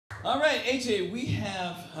All right, AJ, we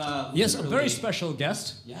have... yes, a very special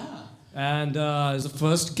guest. Yeah. And is the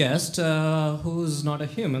first guest who's not a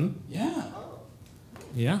human. Yeah.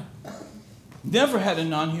 Yeah. Never had a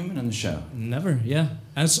non-human on the show. Never, yeah.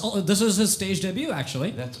 And this is his stage debut,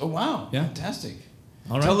 actually. Oh, wow. Yeah. Fantastic.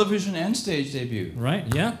 All right. Television and stage debut.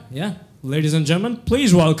 Right, yeah, yeah. Ladies and gentlemen,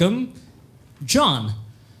 please welcome John.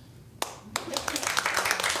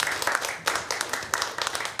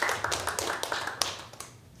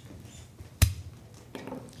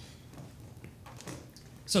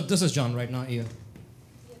 So this is John, right? Not you.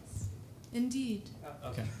 Yes, indeed.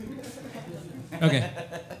 Okay. Okay.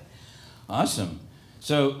 Awesome.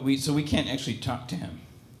 So we can't actually talk to him.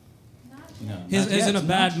 No. He's in a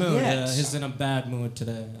bad mood. Yes. He's in a bad mood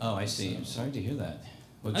today. Oh, I see. I'm sorry to hear that.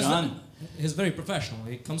 Well, That's John... He's very professional.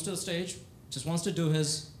 He comes to the stage, just wants to do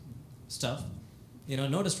his stuff. You know,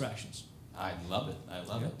 no distractions. I love it. I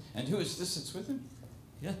love it. And who is this that's with him?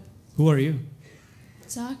 Yeah. Who are you?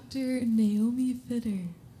 Dr. Naomi Fitter.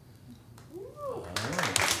 Oh.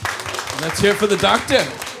 Let's hear it for the doctor.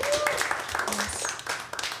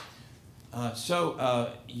 Yes.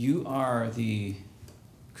 So you are the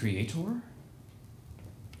creator?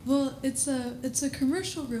 Well, it's a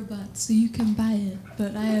commercial robot, so you can buy it.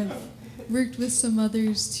 But I have worked with some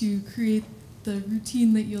others to create the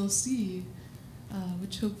routine that you'll see,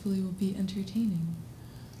 which hopefully will be entertaining.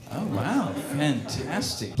 Oh, wow.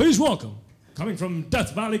 Fantastic. Please welcome, coming from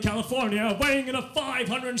Death Valley, California, weighing in at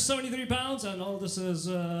 573 pounds, and all this is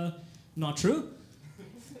not true.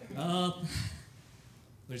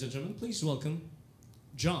 Ladies and gentlemen, please welcome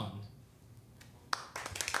John.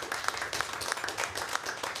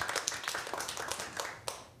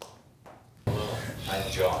 I'm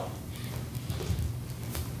John.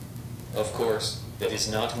 Of course, that is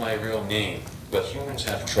not my real name, but humans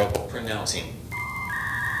have trouble pronouncing.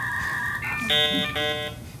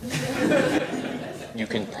 You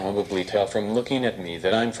can probably tell from looking at me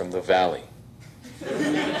that I'm from the valley.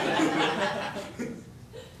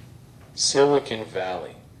 Silicon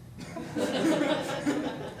Valley.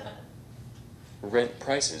 Rent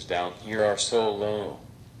prices down here are so low.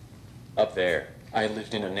 Up there, I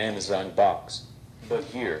lived in an Amazon box. But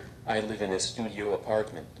here, I live in a studio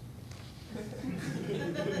apartment.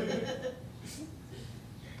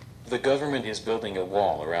 The government is building a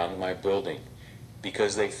wall around my building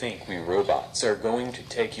because they think we robots are going to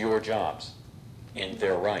take your jobs. And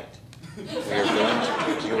they're right. We are going to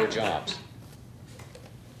take your jobs.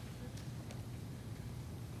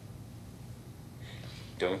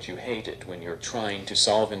 Don't you hate it when you're trying to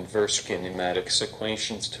solve inverse kinematics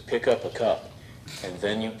equations to pick up a cup? And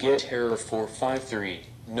then you get error 453,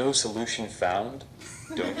 no solution found?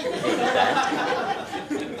 Don't you hate that?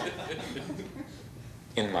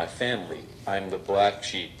 In my family, I'm the black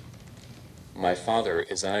sheep. My father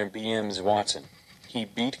is IBM's Watson. He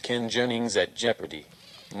beat Ken Jennings at Jeopardy.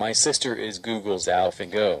 My sister is Google's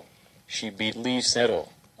AlphaGo. She beat Lee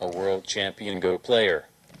Settle, a world champion Go player.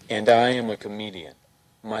 And I am a comedian.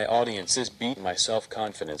 My audiences beat my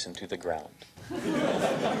self-confidence into the ground.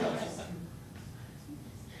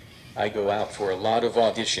 I go out for a lot of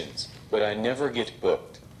auditions, but I never get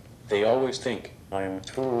booked. They always think, I'm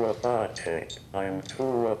too robotic, I'm too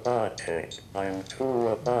robotic, I'm too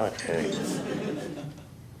robotic.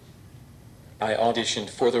 I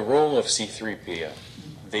auditioned for the role of C-3PO.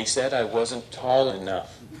 They said I wasn't tall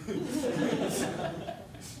enough.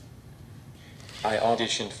 I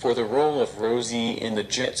auditioned for the role of Rosie in the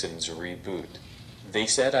Jetsons reboot. They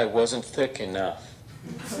said I wasn't thick enough.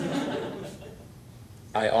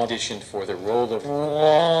 I auditioned for the role of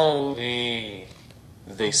Wally.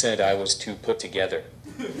 They said I was too put together.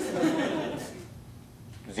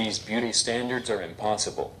 These beauty standards are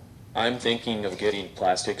impossible. I'm thinking of getting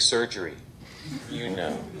plastic surgery. You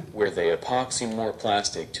know, where they epoxy more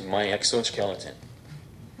plastic to my exoskeleton.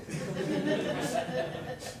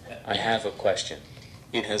 I have a question.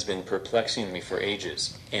 It has been perplexing me for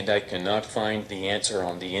ages, and I cannot find the answer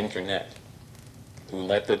on the internet. Who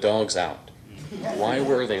let the dogs out? Why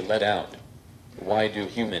were they let out? Why do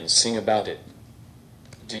humans sing about it?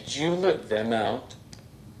 Did you let them out?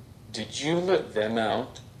 Did you let them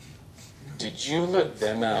out? Did you let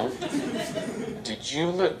them out? Did you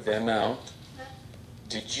let them out?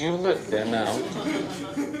 Did you let them out?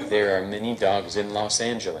 There are many dogs in Los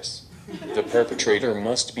Angeles. The perpetrator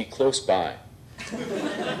must be close by.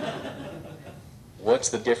 What's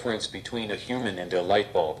the difference between a human and a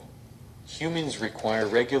light bulb? Humans require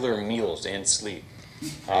regular meals and sleep.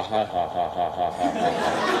 Ha ha ha ha ha ha ha ha.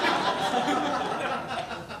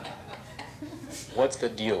 What's the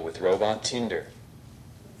deal with robot Tinder?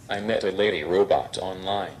 I met a lady robot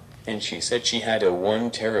online. and she said she had a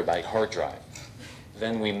 1 terabyte hard drive.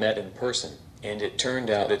 Then we met in person, and it turned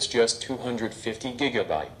out it's just 250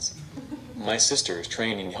 gigabytes. My sister's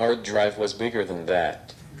training hard drive was bigger than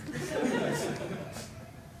that.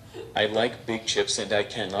 I like big chips and I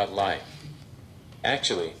cannot lie.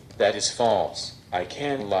 Actually, that is false. I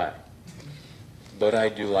can lie. But I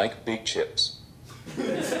do like big chips.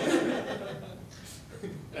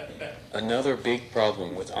 Another big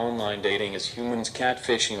problem with online dating is humans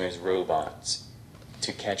catfishing as robots.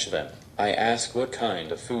 To catch them, I ask what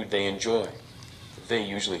kind of food they enjoy. They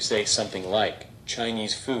usually say something like,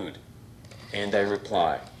 Chinese food. And I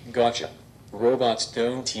reply, gotcha, robots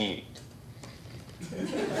don't eat.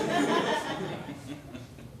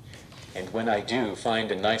 And when I do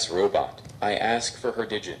find a nice robot, I ask for her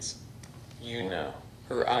digits. You know,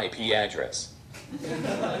 her IP address.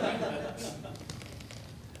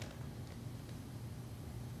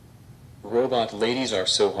 Robot ladies are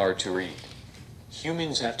so hard to read.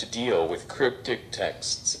 Humans have to deal with cryptic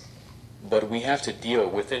texts, but we have to deal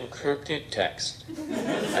with encrypted text.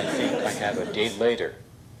 I think I have a date later.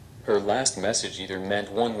 Her last message either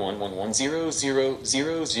meant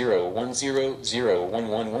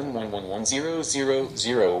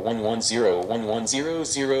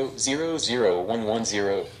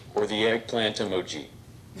or the eggplant emoji.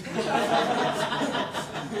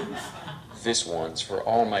 This one's for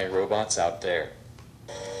all my robots out there.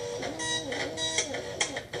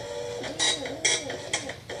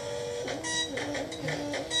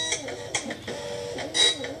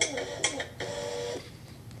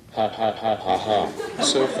 Ha ha ha ha ha.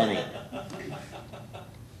 So funny.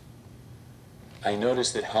 I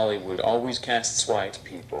noticed that Hollywood always casts white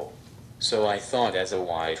people, so I thought as a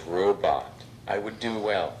white robot I would do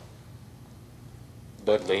well.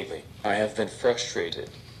 But lately, I have been frustrated.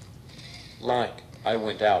 Like, I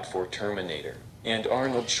went out for Terminator, and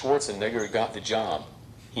Arnold Schwarzenegger got the job.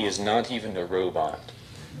 He is not even a robot.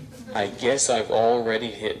 I guess I've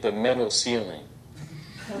already hit the metal ceiling.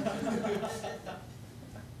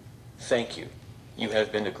 Thank you. You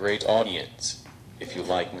have been a great audience. If you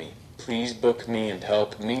like me, please book me and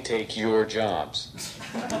help me take your jobs.